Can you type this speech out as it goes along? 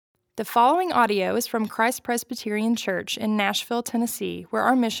The following audio is from Christ Presbyterian Church in Nashville, Tennessee, where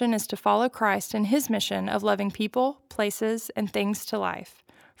our mission is to follow Christ in his mission of loving people, places, and things to life.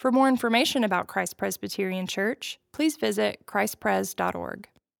 For more information about Christ Presbyterian Church, please visit christpres.org.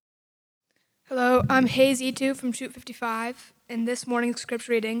 Hello, I'm Hayes Etu from Shoot 55, and this morning's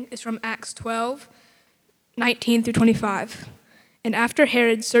scripture reading is from Acts 12, 19 through 25. And after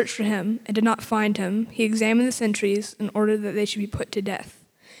Herod searched for him and did not find him, he examined the sentries in order that they should be put to death.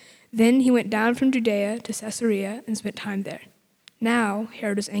 Then he went down from Judea to Caesarea and spent time there. Now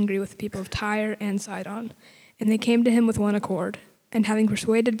Herod was angry with the people of Tyre and Sidon, and they came to him with one accord. And having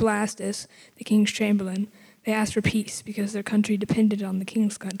persuaded Blastus, the king's chamberlain, they asked for peace, because their country depended on the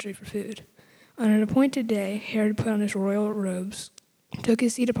king's country for food. On an appointed day, Herod put on his royal robes, took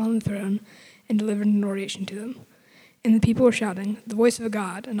his seat upon the throne, and delivered an oration to them. And the people were shouting, "The voice of a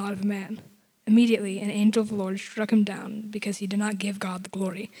God, and not of a man." Immediately an angel of the Lord struck him down, because he did not give God the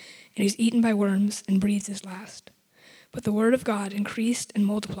glory, and he was eaten by worms and breathed his last. But the word of God increased and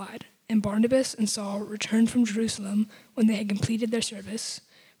multiplied, and Barnabas and Saul returned from Jerusalem when they had completed their service,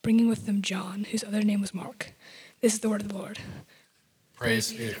 bringing with them John, whose other name was Mark. This is the word of the Lord.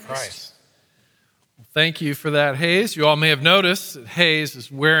 Praise be to Christ. Thank you for that, Hayes. You all may have noticed that Hayes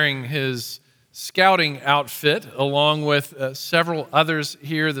is wearing his scouting outfit along with several others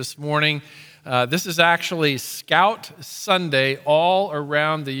here this morning. This is actually Scout Sunday all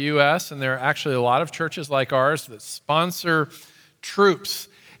around the U.S., and there are actually a lot of churches like ours that sponsor troops.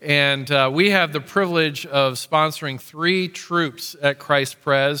 And we have the privilege of sponsoring 3 troops at Christ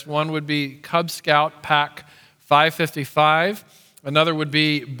Pres. One would be Cub Scout Pack 555. Another would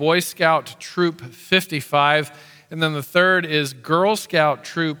be Boy Scout Troop 55. And then the third is Girl Scout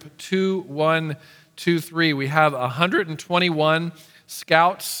Troop 2123. We have 121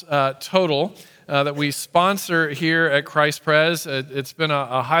 scouts total that we sponsor here at Christ Pres. It's been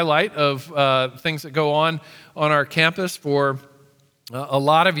a highlight of things that go on our campus for a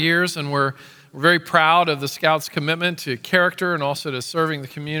lot of years, and we're very proud of the Scouts' commitment to character and also to serving the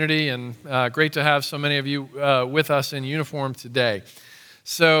community, and great to have so many of you with us in uniform today.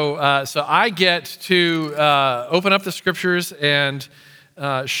 So I get to open up the scriptures and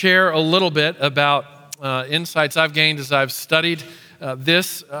share a little bit about insights I've gained as I've studied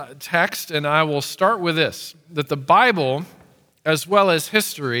this text, and I will start with this, that the Bible, as well as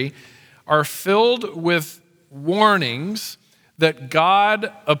history, are filled with warnings that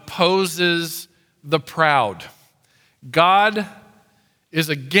God opposes the proud. God is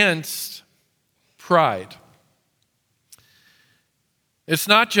against pride. It's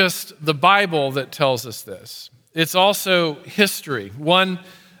not just the Bible that tells us this. It's also history. One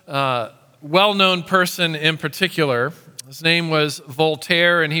well-known person in particular, his name was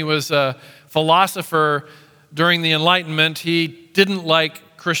Voltaire, and he was a philosopher during the Enlightenment. He didn't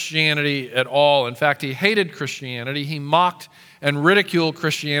like Christianity at all. In fact, he hated Christianity. He mocked and ridiculed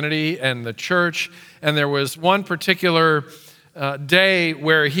Christianity and the church. And there was one particular day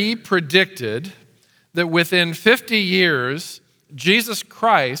where he predicted that within 50 years, Jesus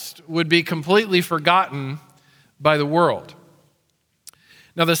Christ would be completely forgotten by the world.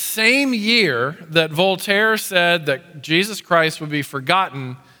 Now, the same year that Voltaire said that Jesus Christ would be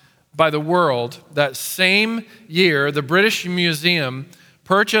forgotten by the world, that same year, the British Museum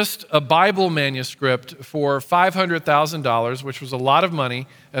purchased a Bible manuscript for $500,000, which was a lot of money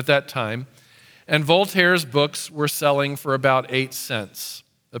at that time, and Voltaire's books were selling for about 8 cents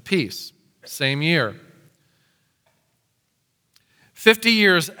a piece, same year. 50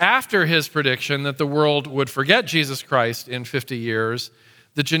 years after his prediction that the world would forget Jesus Christ in 50 years,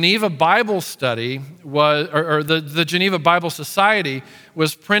 the Geneva Bible Study the Geneva Bible Society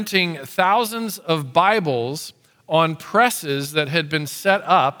was printing thousands of Bibles on presses that had been set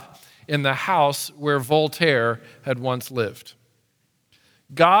up in the house where Voltaire had once lived.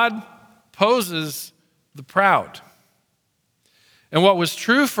 God opposes the proud. And what was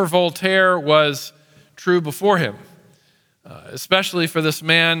true for Voltaire was true before him, especially for this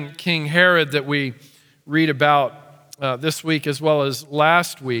man, King Herod, that we read about this week as well as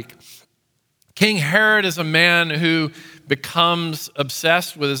last week. King Herod is a man who becomes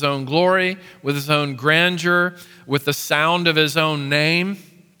obsessed with his own glory, with his own grandeur, with the sound of his own name,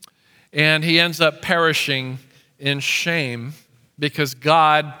 and he ends up perishing in shame because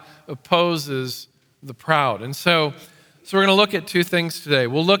God opposes the proud. And so we're going to look at 2 things today.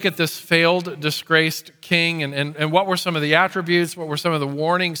 We'll look at this failed, disgraced king and what were some of the attributes, what were some of the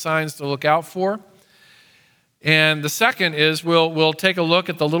warning signs to look out for. And the second is we'll take a look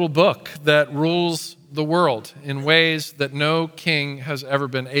at the little book that rules the world in ways that no king has ever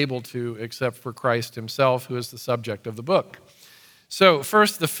been able to except for Christ himself, who is the subject of the book. So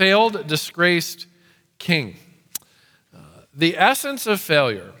first, the failed, disgraced king. The essence of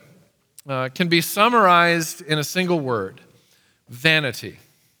failure can be summarized in a single word: vanity.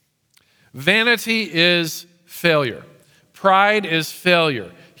 Vanity is failure. Pride is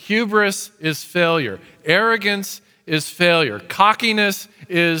failure. Hubris is failure. Arrogance is failure. Cockiness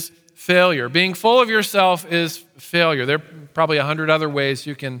is failure. Being full of yourself is failure. There are probably 100 other ways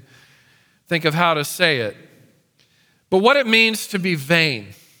you can think of how to say it. But what it means to be vain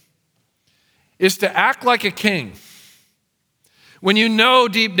is to act like a king when you know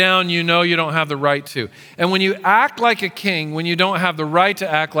deep down you know you don't have the right to. And when you act like a king, when you don't have the right to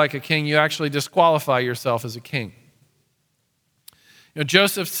act like a king, you actually disqualify yourself as a king.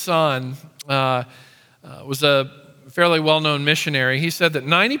 Joseph's son was a fairly well-known missionary. He said that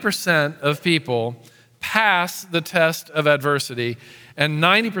 90% of people pass the test of adversity and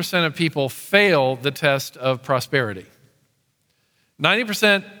 90% of people fail the test of prosperity.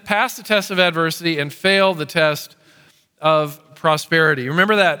 90% pass the test of adversity and fail the test of prosperity.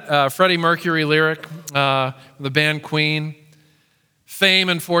 Remember that Freddie Mercury lyric from the band Queen? Fame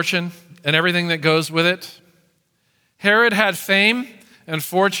and fortune and everything that goes with it. Herod had fame and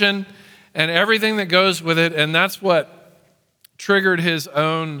fortune and everything that goes with it, and that's what triggered his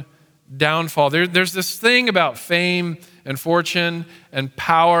own downfall. There's this thing about fame and fortune and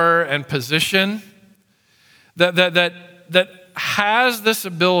power and position that has this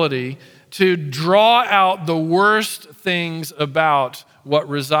ability to draw out the worst things about what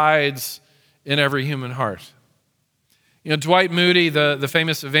resides in every human heart. Dwight Moody, the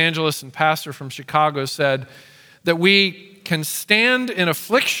famous evangelist and pastor from Chicago, said that we can stand in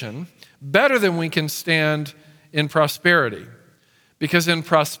affliction better than we can stand in prosperity. Because in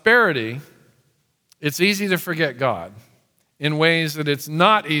prosperity, it's easy to forget God in ways that it's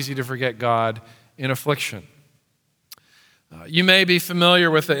not easy to forget God in affliction. You may be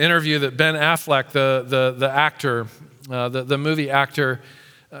familiar with the interview that Ben Affleck, the actor, the movie actor,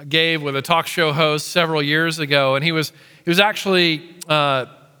 gave with a talk show host several years ago, and he was actually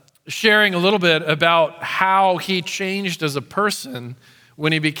sharing a little bit about how he changed as a person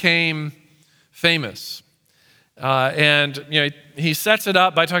when he became famous. He sets it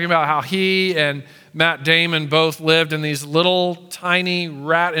up by talking about how he and Matt Damon both lived in these little tiny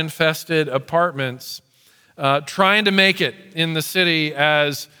rat-infested apartments, trying to make it in the city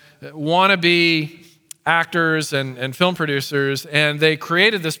as wannabe actors and film producers, and they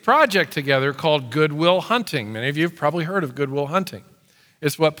created this project together called Good Will Hunting. Many of you have probably heard of Good Will Hunting.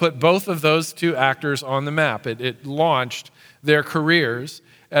 It's what put both of those two actors on the map. It launched their careers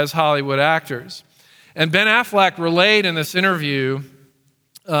as Hollywood actors. And Ben Affleck relayed in this interview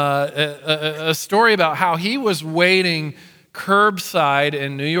a story about how he was waiting curbside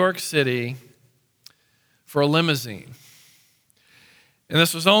in New York City for a limousine. And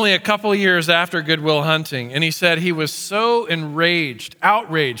this was only a couple of years after Good Will Hunting. And he said he was so enraged,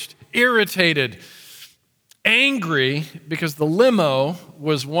 outraged, irritated, angry because the limo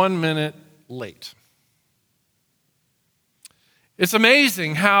was 1 minute late. It's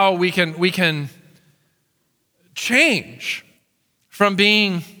amazing how we can change from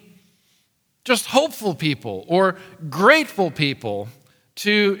being just hopeful people or grateful people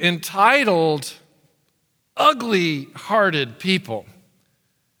to entitled, ugly-hearted people.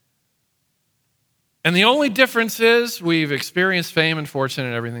 And the only difference is we've experienced fame and fortune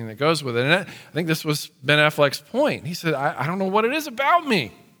and everything that goes with it. And I think this was Ben Affleck's point. He said, I don't know what it is about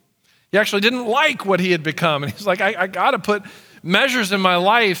me. He actually didn't like what he had become. And he's like, I got to put measures in my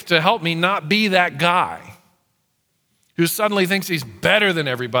life to help me not be that guy who suddenly thinks he's better than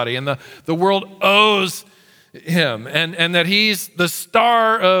everybody and the world owes him and that he's the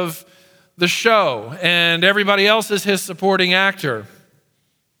star of the show and everybody else is his supporting actor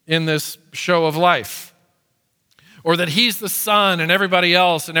in this show of life. Or that he's the sun and everybody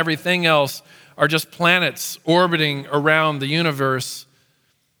else and everything else are just planets orbiting around the universe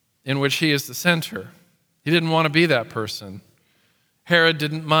in which he is the center. He didn't want to be that person. Herod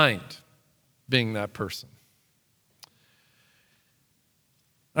didn't mind being that person.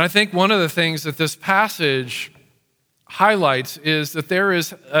 And I think one of the things that this passage highlights is that there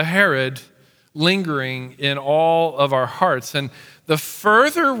is a Herod lingering in all of our hearts. And the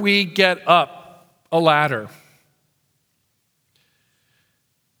further we get up a ladder,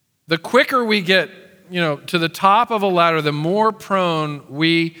 the quicker we get, to the top of a ladder, the more prone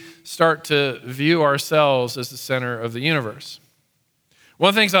we start to view ourselves as the center of the universe. One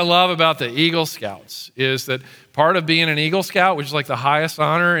of the things I love about the Eagle Scouts is that part of being an Eagle Scout, which is like the highest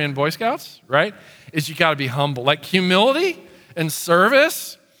honor in Boy Scouts, right, is you got to be humble. Like humility and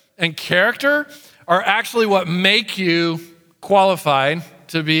service and character are actually what make you qualified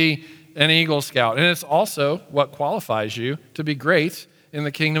to be an Eagle Scout. And it's also what qualifies you to be great in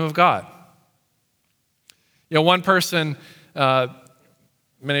the kingdom of God. One person,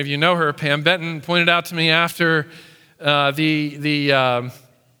 many of you know her, Pam Benton, pointed out to me after the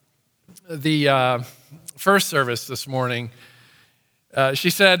first service this morning. She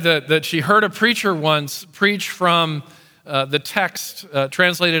said that she heard a preacher once preach from the text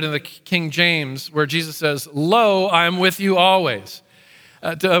translated in the King James, where Jesus says, "Lo, I am with you always,"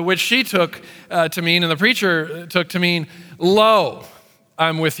 which she took to mean, and the preacher took to mean, "Lo,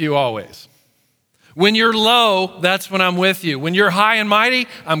 I'm with you always." When you're low, that's when I'm with you. When you're high and mighty,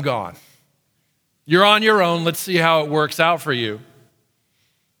 I'm gone. You're on your own. Let's see how it works out for you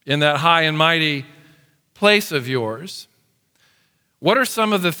in that high and mighty place of yours. What are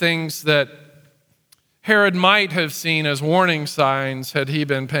some of the things that Herod might have seen as warning signs had he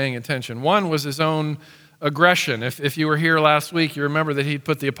been paying attention? One was his own aggression. If you were here last week, you remember that he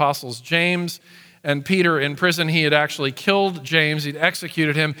put the apostles James and Peter in prison. He had actually killed James. He'd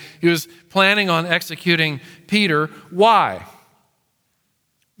executed him. He was planning on executing Peter. Why?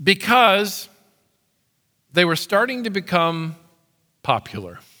 Because they were starting to become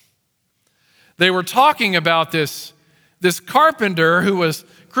popular. They were talking about this carpenter who was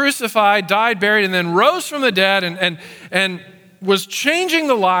crucified, died, buried, and then rose from the dead and was changing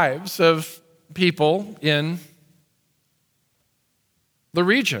the lives of people in the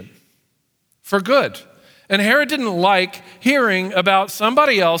region for good. And Herod didn't like hearing about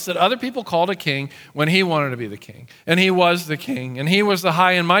somebody else that other people called a king when he wanted to be the king. And he was the king, and he was the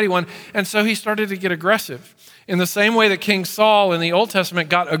high and mighty one. And so he started to get aggressive. In the same way that King Saul in the Old Testament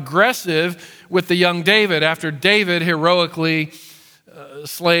got aggressive with the young David after David heroically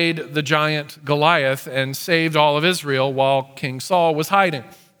slayed the giant Goliath and saved all of Israel while King Saul was hiding.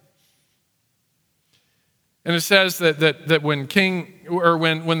 And it says that when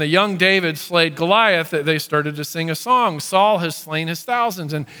the young David slayed Goliath, that they started to sing a song. Saul has slain his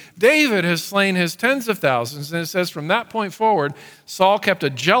thousands, and David has slain his tens of thousands. And it says from that point forward, Saul kept a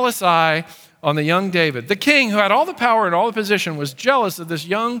jealous eye on the young David. The king, who had all the power and all the position, was jealous of this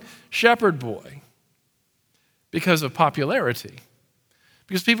young shepherd boy because of popularity,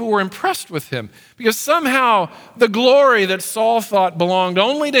 because people were impressed with him, because somehow the glory that Saul thought belonged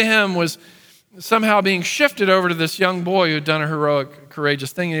only to him was somehow being shifted over to this young boy who'd done a heroic,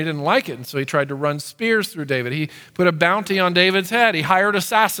 courageous thing, and he didn't like it, and so he tried to run spears through David. He put a bounty on David's head. He hired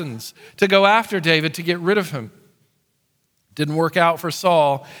assassins to go after David to get rid of him. Didn't work out for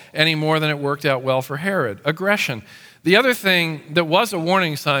Saul any more than it worked out well for Herod. Aggression. The other thing that was a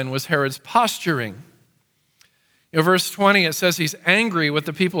warning sign was Herod's posturing. Verse 20, it says he's angry with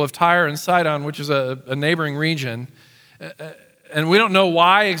the people of Tyre and Sidon, which is a neighboring region. And we don't know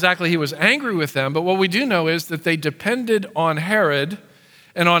why exactly he was angry with them, but what we do know is that they depended on Herod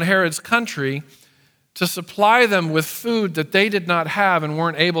and on Herod's country to supply them with food that they did not have and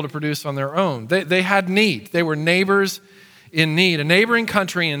weren't able to produce on their own. They had need. They were neighbors in need, a neighboring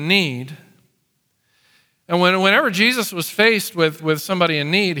country in need. And whenever Jesus was faced with somebody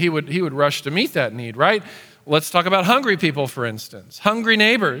in need, he would rush to meet that need, right? Let's talk about hungry people, for instance. Hungry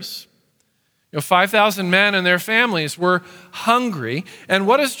neighbors. 5,000 men and their families were hungry. And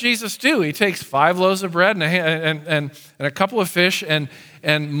what does Jesus do? He takes 5 loaves of bread and a couple of fish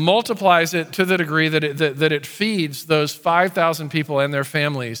and multiplies it to the degree that it feeds those 5,000 people and their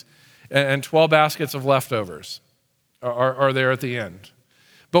families, and 12 baskets of leftovers are there at the end.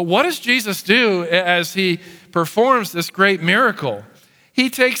 But what does Jesus do as he performs this great miracle? He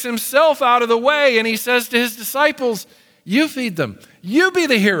takes himself out of the way and he says to his disciples, you feed them. You be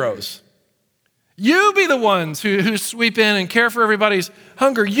the heroes. You be the ones who sweep in and care for everybody's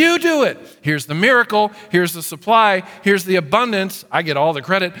hunger. You do it. Here's the miracle. Here's the supply. Here's the abundance. I get all the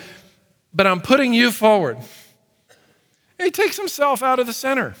credit, but I'm putting you forward. He takes himself out of the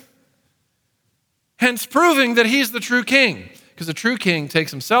center, hence proving that he's the true king, because a true king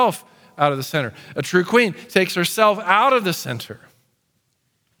takes himself out of the center. A true queen takes herself out of the center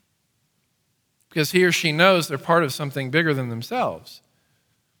because he or she knows they're part of something bigger than themselves.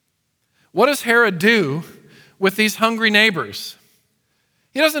 What does Herod do with these hungry neighbors?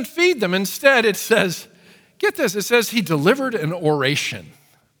 He doesn't feed them. Instead, it says, get this, it says he delivered an oration.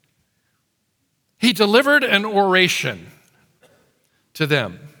 He delivered an oration to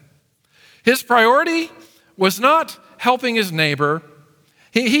them. His priority was not helping his neighbor.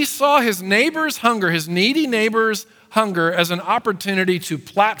 He saw his neighbor's hunger, his needy neighbor's hunger, as an opportunity to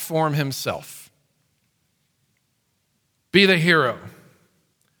platform himself. Be the hero.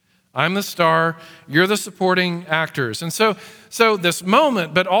 I'm the star, you're the supporting actors. And so this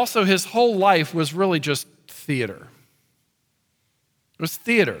moment, but also his whole life was really just theater. It was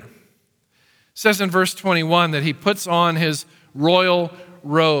theater. It says in verse 21 that he puts on his royal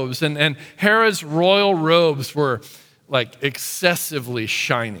robes, and Herod's royal robes were like excessively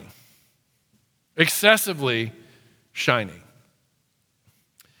shiny. Excessively shiny.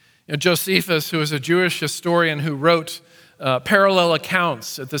 Josephus, who is a Jewish historian who wrote parallel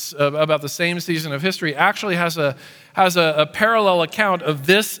accounts about the same season of history, actually has a parallel account of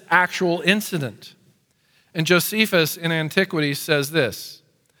this actual incident. And Josephus in Antiquities says this: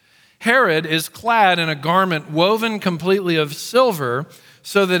 Herod is clad in a garment woven completely of silver,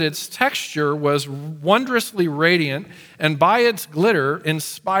 so that its texture was wondrously radiant, and by its glitter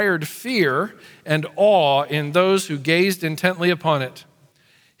inspired fear and awe in those who gazed intently upon it.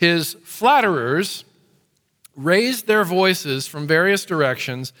 His flatterers raised their voices from various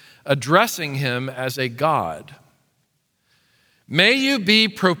directions, addressing him as a god. May you be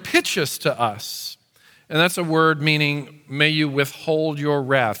propitious to us. And that's a word meaning, may you withhold your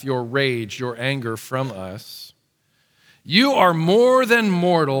wrath, your rage, your anger from us. You are more than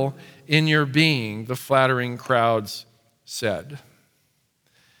mortal in your being, the flattering crowds said.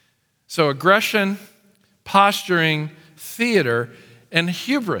 So aggression, posturing, theater, and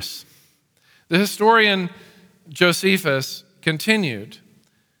hubris. The historian Josephus continued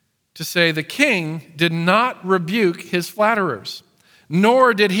to say the king did not rebuke his flatterers,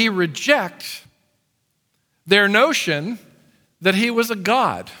 nor did he reject their notion that he was a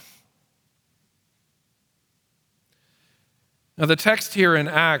god. Now, the text here in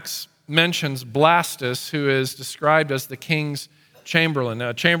Acts mentions Blastus, who is described as the king's chamberlain.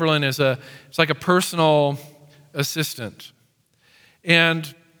 Now, chamberlain it's like a personal assistant.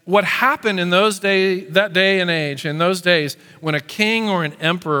 And what happened in that day and age, in those days, when a king or an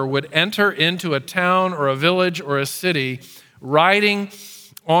emperor would enter into a town or a village or a city, riding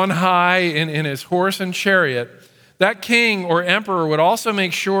on high in his horse and chariot, that king or emperor would also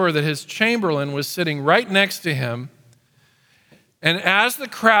make sure that his chamberlain was sitting right next to him. And as the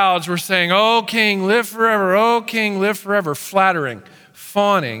crowds were saying, "Oh, king, live forever, oh, king, live forever," flattering,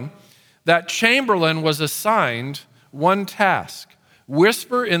 fawning, that chamberlain was assigned one task: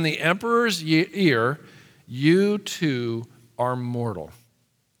 whisper in the emperor's ear, "You too are mortal."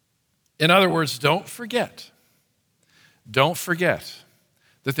 In other words, don't forget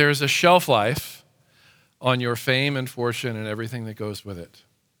that there is a shelf life on your fame and fortune and everything that goes with it.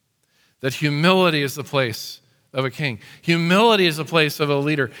 That humility is the place of a king. Humility is a place of a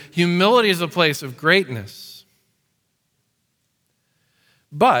leader. Humility is a place of greatness.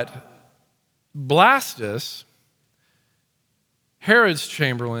 But Blastus, Herod's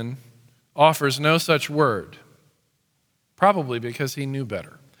chamberlain, offers no such word, probably because he knew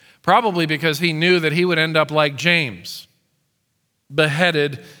better. Probably because he knew that he would end up like James,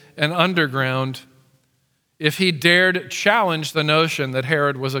 beheaded and underground, if he dared challenge the notion that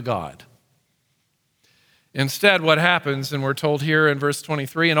Herod was a god. Instead, what happens, and we're told here in verse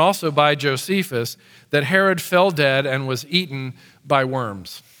 23, and also by Josephus, that Herod fell dead and was eaten by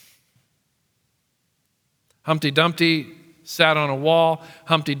worms. Humpty Dumpty sat on a wall.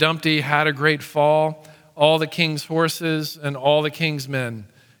 Humpty Dumpty had a great fall. All the king's horses and all the king's men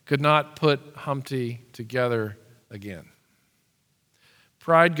could not put Humpty together again.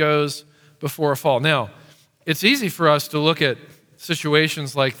 Pride goes before a fall. Now, it's easy for us to look at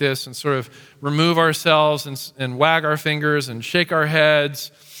situations like this and sort of remove ourselves and wag our fingers and shake our heads.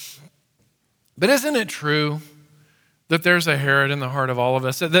 But isn't it true that there's a Herod in the heart of all of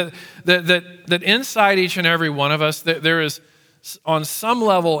us? That inside each and every one of us, that there is on some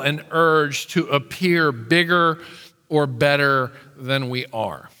level an urge to appear bigger or better than we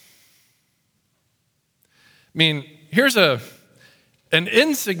are. I mean, here's an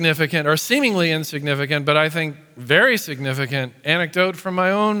insignificant or seemingly insignificant, but I think very significant anecdote from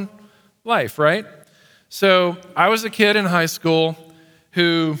my own life, right? So I was a kid in high school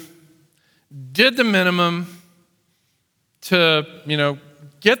who did the minimum to,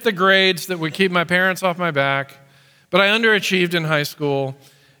 get the grades that would keep my parents off my back, but I underachieved in high school,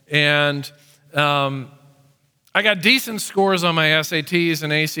 and I got decent scores on my SATs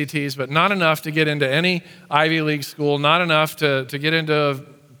and ACTs, but not enough to get into any Ivy League school, not enough to get into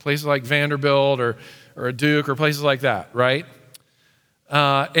places like Vanderbilt or Duke or places like that, right?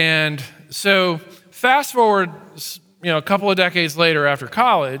 And so fast forward, a couple of decades later after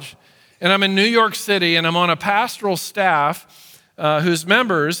college, and I'm in New York City, and I'm on a pastoral staff whose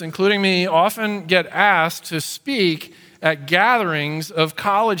members, including me, often get asked to speak at gatherings of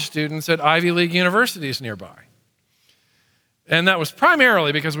college students at Ivy League universities nearby. And that was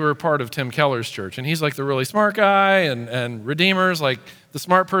primarily because we were part of Tim Keller's church. And he's like the really smart guy, and Redeemer's like the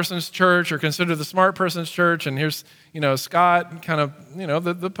smart person's church, or considered the smart person's church. And here's, Scott, kind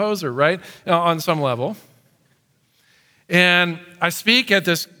of, the poser, right? On some level. And I speak at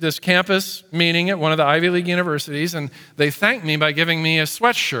this campus meeting at one of the Ivy League universities, and they thanked me by giving me a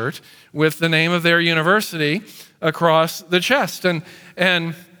sweatshirt with the name of their university across the chest.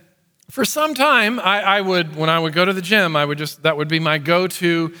 And for some time, when I would go to the gym, that would be my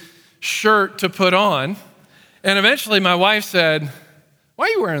go-to shirt to put on. And eventually my wife said, "Why are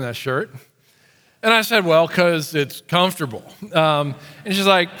you wearing that shirt?" And I said, "Well, because it's comfortable." And she's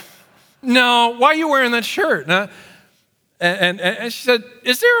like, "No, why are you wearing that shirt?" And she said,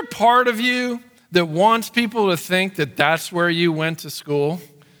 "Is there a part of you that wants people to think that that's where you went to school?"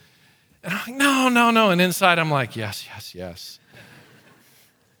 And I'm like, no. And inside I'm like, yes.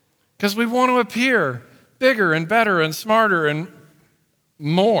 Because we want to appear bigger and better and smarter and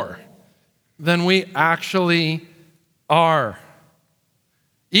more than we actually are.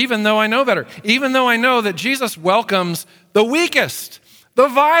 Even though I know better. Even though I know that Jesus welcomes the weakest, the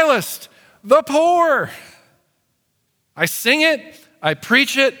vilest, the poor. I sing it, I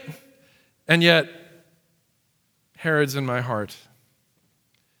preach it, and yet Herod's in my heart.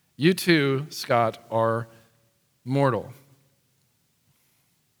 You too, Scott, are mortal.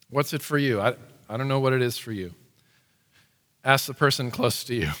 What's it for you? I don't know what it is for you. Ask the person close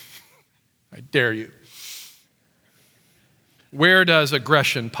to you. I dare you. Where does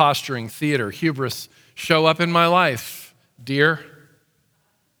aggression, posturing, theater, hubris show up in my life? Dear?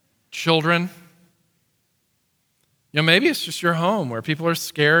 Children? Maybe it's just your home where people are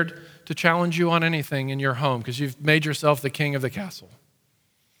scared to challenge you on anything in your home because you've made yourself the king of the castle.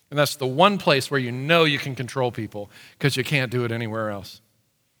 And that's the one place where you know you can control people because you can't do it anywhere else.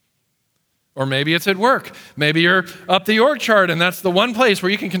 Or maybe it's at work. Maybe you're up the org chart and that's the one place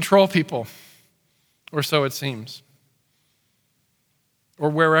where you can control people. Or so it seems. Or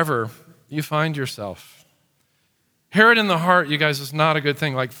wherever you find yourself. Herod in the heart, you guys, is not a good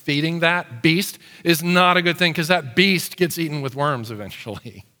thing. Like feeding that beast is not a good thing because that beast gets eaten with worms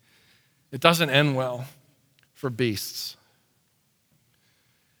eventually. It doesn't end well for beasts.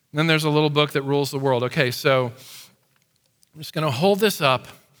 And then there's a little book that rules the world. Okay, so I'm just going to hold this up.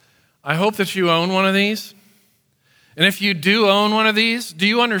 I hope that you own one of these. And if you do own one of these, do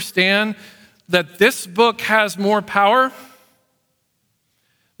you understand that this book has more power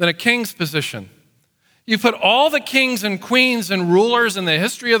than a king's position? You put all the kings and queens and rulers in the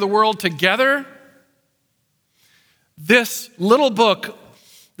history of the world together, this little book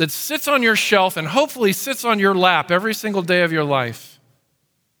that sits on your shelf and hopefully sits on your lap every single day of your life,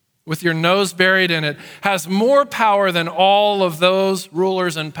 with your nose buried in it, has more power than all of those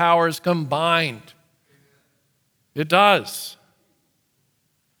rulers and powers combined. It does.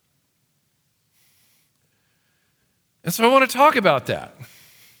 And so I want to talk about that.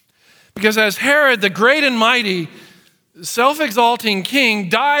 Because as Herod, the great and mighty, self-exalting king,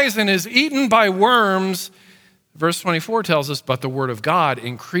 dies and is eaten by worms, verse 24 tells us, but the word of God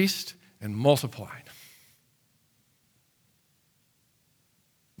increased and multiplied.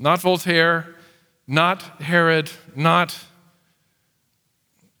 Not Voltaire, not Herod, not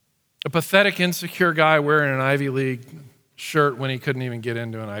a pathetic, insecure guy wearing an Ivy League shirt when he couldn't even get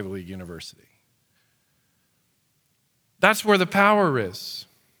into an Ivy League university. That's where the power is.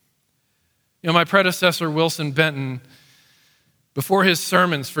 My predecessor, Wilson Benton, before his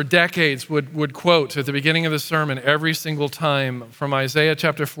sermons for decades would quote at the beginning of the sermon every single time from Isaiah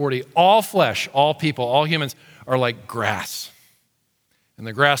chapter 40, all flesh, all people, all humans are like grass. And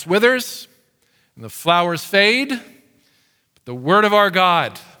the grass withers, and the flowers fade, but the word of our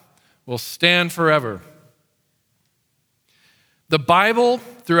God will stand forever. The Bible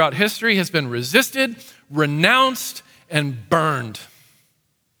throughout history has been resisted, renounced, and burned.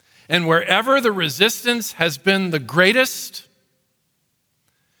 And wherever the resistance has been the greatest,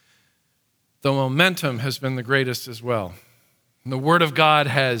 the momentum has been the greatest as well. And the word of God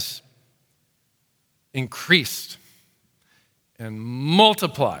has increased and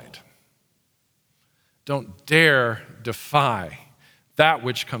multiplied. Don't dare defy that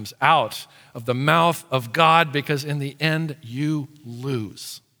which comes out of the mouth of God, because in the end you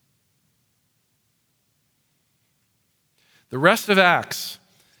lose. The rest of Acts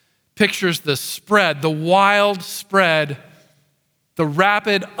pictures the spread, the wild spread, the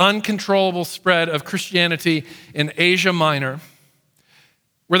rapid, uncontrollable spread of Christianity in Asia Minor,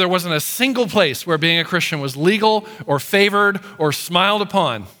 where there wasn't a single place where being a Christian was legal or favored or smiled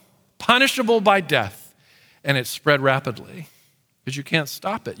upon, punishable by death, and it spread rapidly because you can't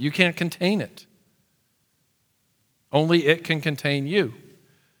stop it. You can't contain it. Only it can contain you.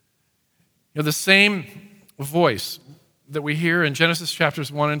 The same voice that we hear in Genesis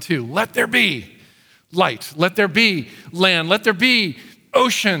chapters 1 and 2. Let there be light. Let there be land. Let there be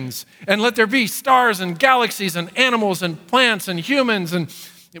oceans. And let there be stars and galaxies and animals and plants and humans and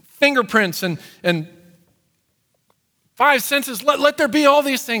fingerprints and five senses. Let there be all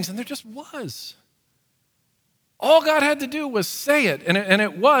these things. And there just was. All God had to do was say it, and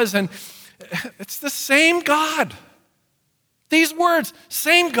it was. And it's the same God. These words,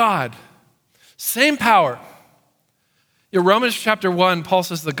 same God, same power. In Romans chapter 1, Paul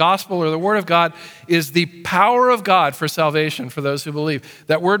says the gospel or the word of God is the power of God for salvation for those who believe.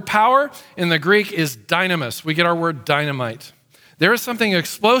 That word power in the Greek is dynamis. We get our word dynamite. There is something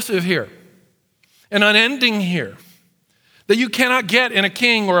explosive here and unending here that you cannot get in a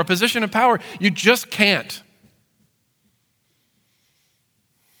king or a position of power. You just can't.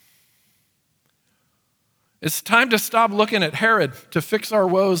 It's time to stop looking at Herod to fix our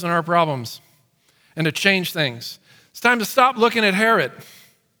woes and our problems and to change things. It's time to stop looking at Herod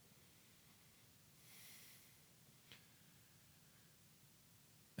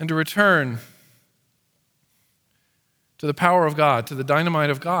and to return to the power of God, to the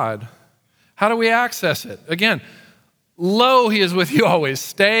dynamite of God. How do we access it? Again, lo, he is with you always.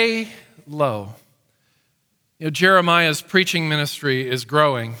 Stay low. Jeremiah's preaching ministry is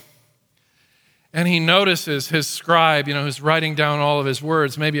growing. And he notices his scribe, who's writing down all of his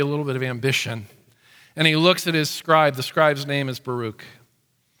words, maybe a little bit of ambition. And he looks at his scribe. The scribe's name is Baruch.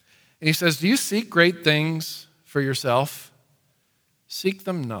 And he says, do you seek great things for yourself? Seek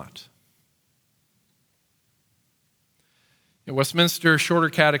them not. In Westminster Shorter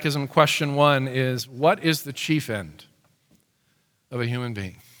Catechism, question 1 is, what is the chief end of a human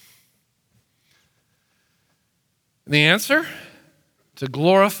being? And the answer? To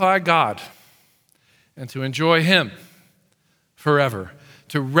glorify God and to enjoy him forever.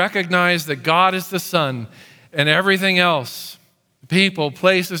 To recognize that God is the Son and everything else, people,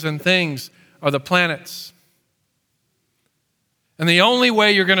 places, and things are the planets. And the only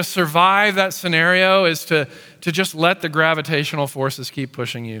way you're going to survive that scenario is to just let the gravitational forces keep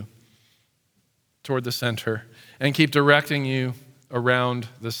pushing you toward the center and keep directing you around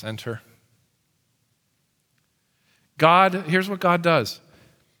the center. God, here's what God does.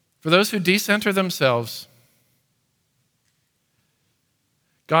 For those who decenter themselves,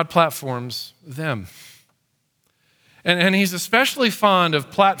 God platforms them. And he's especially fond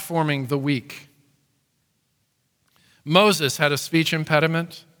of platforming the weak. Moses had a speech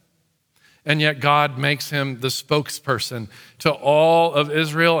impediment, and yet God makes him the spokesperson to all of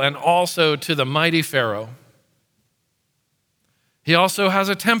Israel and also to the mighty Pharaoh. He also has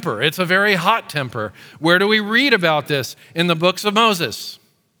a temper. It's a very hot temper. Where do we read about this? In the books of Moses,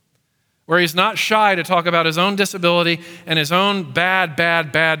 where he's not shy to talk about his own disability and his own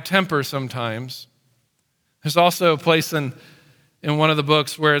bad temper sometimes. There's also a place in one of the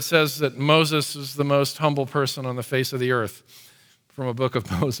books where it says that Moses is the most humble person on the face of the earth, from a book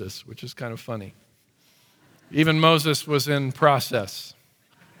of Moses, which is kind of funny. Even Moses was in process.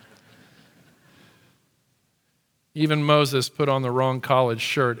 Even Moses put on the wrong college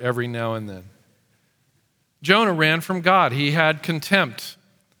shirt every now and then. Jonah ran from God. He had contempt,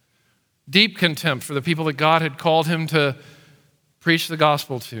 deep contempt for the people that God had called him to preach the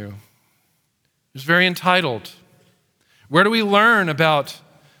gospel to. He was very entitled. Where do we learn about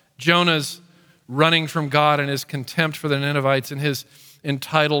Jonah's running from God and his contempt for the Ninevites and his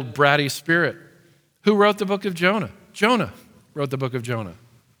entitled, bratty spirit? Who wrote the book of Jonah? Jonah wrote the book of Jonah.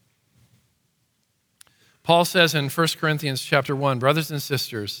 Paul says in 1 Corinthians chapter 1, brothers and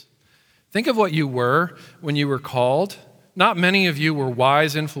sisters, think of what you were when you were called. Not many of you were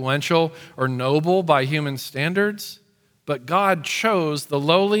wise, influential, or noble by human standards, but God chose the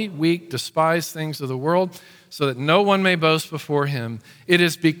lowly, weak, despised things of the world so that no one may boast before him. It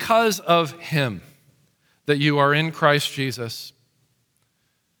is because of him that you are in Christ Jesus,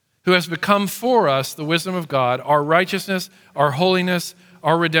 who has become for us the wisdom of God, our righteousness, our holiness,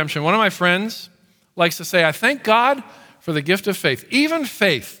 our redemption. One of my friends likes to say, I thank God for the gift of faith. Even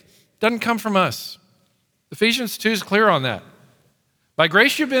faith doesn't come from us. Ephesians 2 is clear on that. By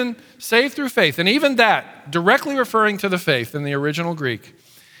grace you've been saved through faith, and even that, directly referring to the faith in the original Greek,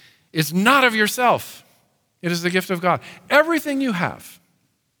 is not of yourself. It is the gift of God. Everything you have,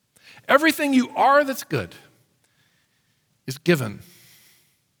 everything you are that's good, is given.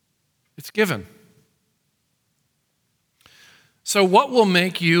 It's given. So what will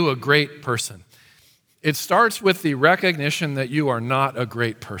make you a great person? It starts with the recognition that you are not a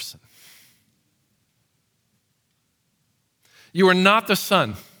great person. You are not the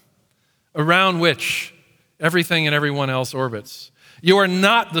sun around which everything and everyone else orbits. You are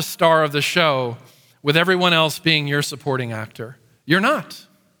not the star of the show with everyone else being your supporting actor. You're not.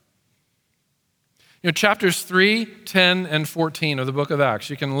 Chapters 3, 10, and 14 of the book of Acts,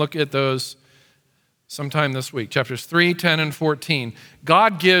 you can look at those sometime this week. Chapters 3, 10, and 14.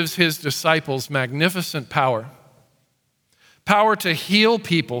 God gives his disciples magnificent power. Power to heal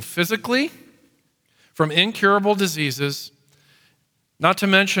people physically from incurable diseases, not to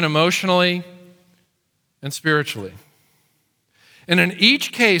mention emotionally and spiritually. And in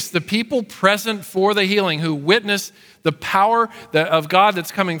each case, the people present for the healing who witness the power of God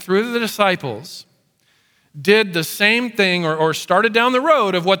that's coming through the disciples did the same thing or started down the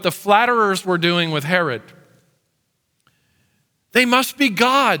road of what the flatterers were doing with Herod. They must be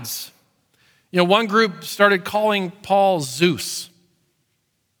gods. One group started calling Paul Zeus,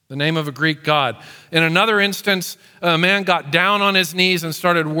 the name of a Greek god. In another instance, a man got down on his knees and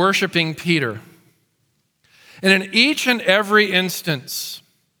started worshiping Peter. And in each and every instance,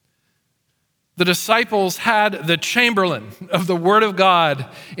 the disciples had the chamberlain of the Word of God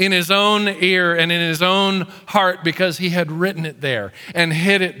in his own ear and in his own heart because he had written it there and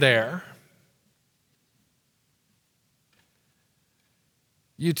hid it there.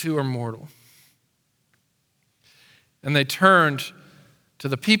 You too are mortal. And they turned to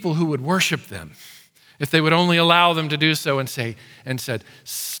the people who would worship them, if they would only allow them to do so, and said,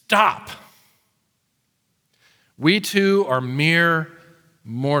 "Stop. We too are mere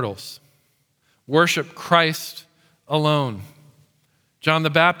mortals. Worship Christ alone." John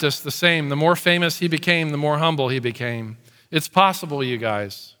the Baptist, the same. The more famous he became, the more humble he became. It's possible, you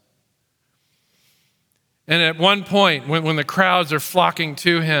guys. And at one point, when the crowds are flocking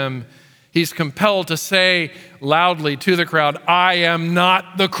to him, he's compelled to say loudly to the crowd, "I am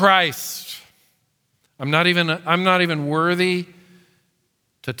not the Christ. I'm not even worthy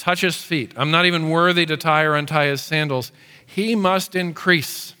to touch his feet. I'm not even worthy to tie or untie his sandals. He must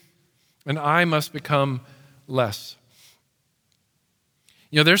increase, and I must become less."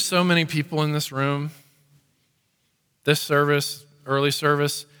 There's so many people in this room, this service, early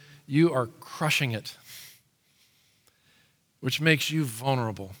service, you are crushing it, which makes you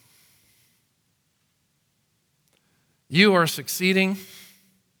vulnerable. You are succeeding,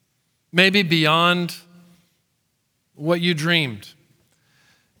 maybe beyond what you dreamed,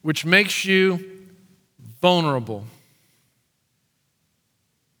 which makes you vulnerable.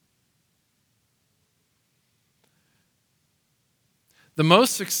 The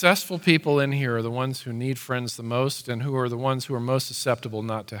most successful people in here are the ones who need friends the most and who are the ones who are most susceptible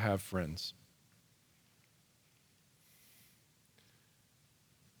not to have friends.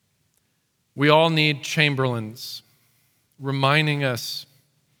 We all need chamberlains reminding us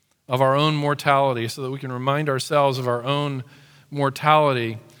of our own mortality so that we can remind ourselves of our own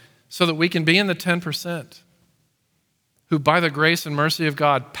mortality so that we can be in the 10% who, by the grace and mercy of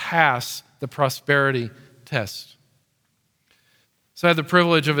God, pass the prosperity test. So I had the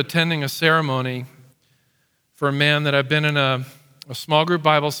privilege of attending a ceremony for a man that I've been in a small group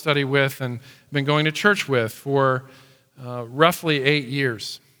Bible study with and been going to church with for roughly 8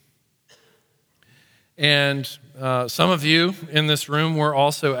 years. And some of you in this room were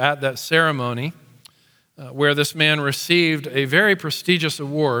also at that ceremony where this man received a very prestigious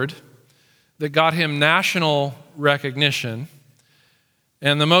award that got him national recognition.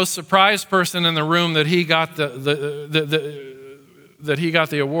 And the most surprised person in the room that he got the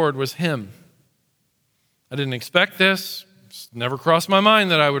award was him. I didn't expect this. It's never crossed my mind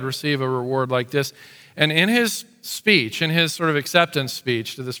that I would receive a reward like this. And in his speech, in his sort of acceptance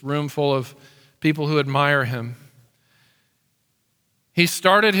speech to this room full of people who admire him, he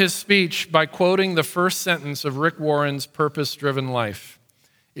started his speech by quoting the first sentence of Rick Warren's Purpose-Driven Life.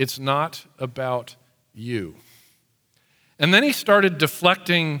 It's not about you. And then he started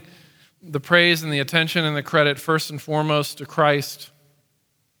deflecting the praise and the attention and the credit first and foremost to Christ,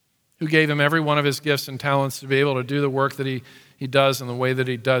 who gave him every one of his gifts and talents to be able to do the work that he does in the way that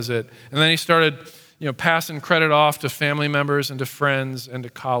he does it. And then he started, passing credit off to family members and to friends and to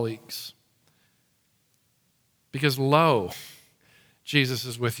colleagues. Because lo, Jesus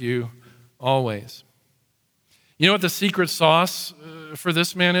is with you always. You know what the secret sauce for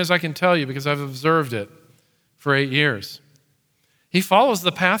this man is? I can tell you because I've observed it for 8 years. He follows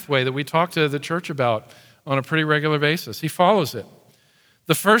the pathway that we talk to the church about on a pretty regular basis. He follows it.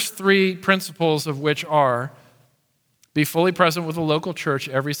 The first 3 principles of which are: be fully present with the local church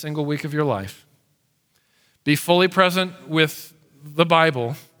every single week of your life. Be fully present with the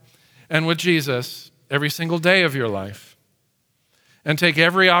Bible and with Jesus every single day of your life. And take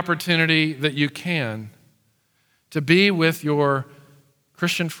every opportunity that you can to be with your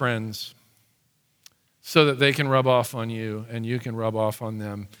Christian friends so that they can rub off on you and you can rub off on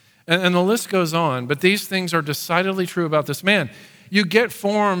them. And the list goes on, but these things are decidedly true about this man. You get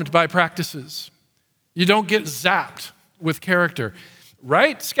formed by practices. You don't get zapped with character.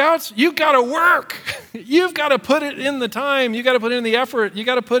 Right, scouts? You've got to work. You've got to put it in the time. You've got to put in the effort. You've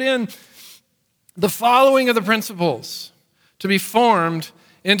got to put in the following of the principles to be formed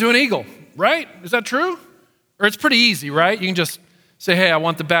into an eagle, right? Is that true? Or it's pretty easy, right? You can just say, hey, I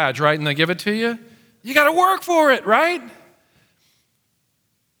want the badge, right? And they give it to you. You got to work for it, right?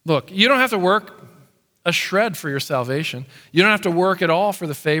 Look, you don't have to work a shred for your salvation. You don't have to work at all for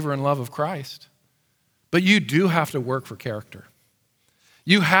the favor and love of Christ. But you do have to work for character.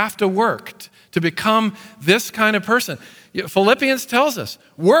 You have to work to become this kind of person. Philippians tells us,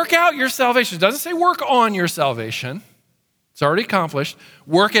 work out your salvation. It doesn't say work on your salvation. It's already accomplished.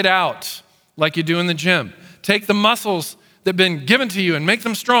 Work it out like you do in the gym. Take the muscles that have been given to you and make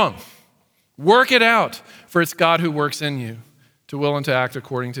them strong. Work it out, for it's God who works in you to will and to act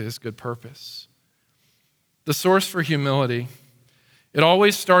according to his good purpose. The source for humility, it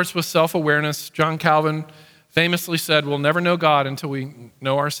always starts with self-awareness. John Calvin famously said, we'll never know God until we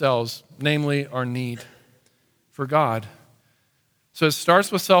know ourselves, namely our need for God. So it starts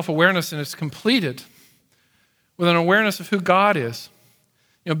with self-awareness and it's completed with an awareness of who God is.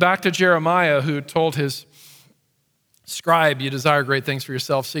 Back to Jeremiah, who told his scribe, you desire great things for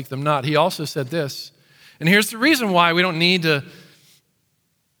yourself, seek them not. He also said this, and here's the reason why we don't need to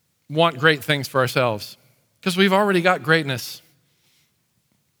want great things for ourselves, because we've already got greatness.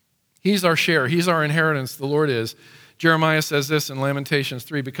 He's our share. He's our inheritance. The Lord is. Jeremiah says this in Lamentations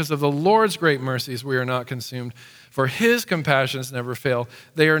 3, because of the Lord's great mercies we are not consumed, for his compassions never fail.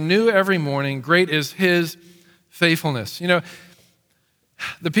 They are new every morning. Great is his faithfulness.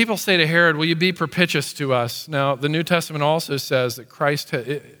 The people say to Herod, will you be propitious to us? Now, the New Testament also says that Christ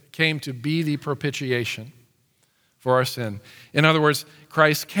came to be the propitiation for our sin. In other words,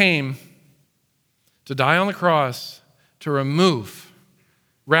 Christ came to die on the cross to remove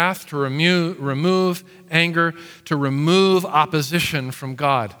wrath, to remove anger, to remove opposition from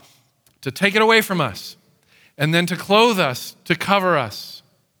God, to take it away from us, and then to clothe us, to cover us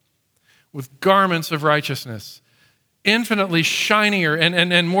with garments of righteousness, infinitely shinier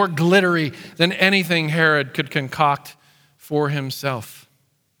and more glittery than anything Herod could concoct for himself.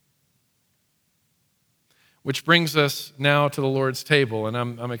 Which brings us now to the Lord's table, and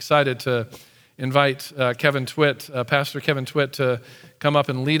I'm excited to invite Kevin Twitt, Pastor Kevin Twitt, to come up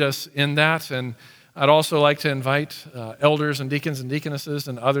and lead us in that. And I'd also like to invite elders and deacons and deaconesses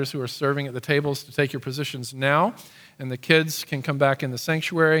and others who are serving at the tables to take your positions now. And the kids can come back in the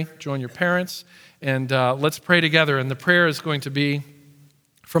sanctuary, join your parents, and let's pray together. And the prayer is going to be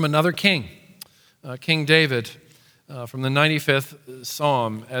from another king, King David, from the 95th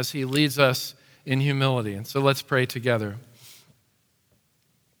Psalm, as he leads us in humility. And so let's pray together.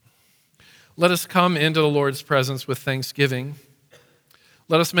 Let us come into the Lord's presence with thanksgiving.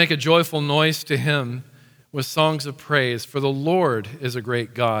 Let us make a joyful noise to him with songs of praise, for the Lord is a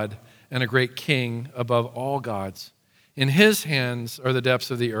great God and a great King above all gods. In his hands are the depths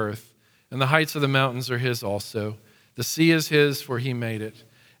of the earth, and the heights of the mountains are his also. The sea is his, for he made it,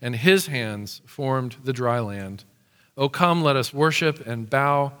 and his hands formed the dry land. O come, let us worship and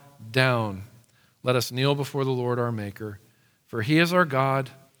bow down. Let us kneel before the Lord our Maker, for he is our God,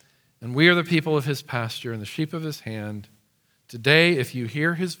 and we are the people of his pasture and the sheep of his hand. Today, if you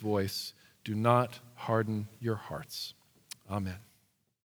hear his voice, do not harden your hearts. Amen.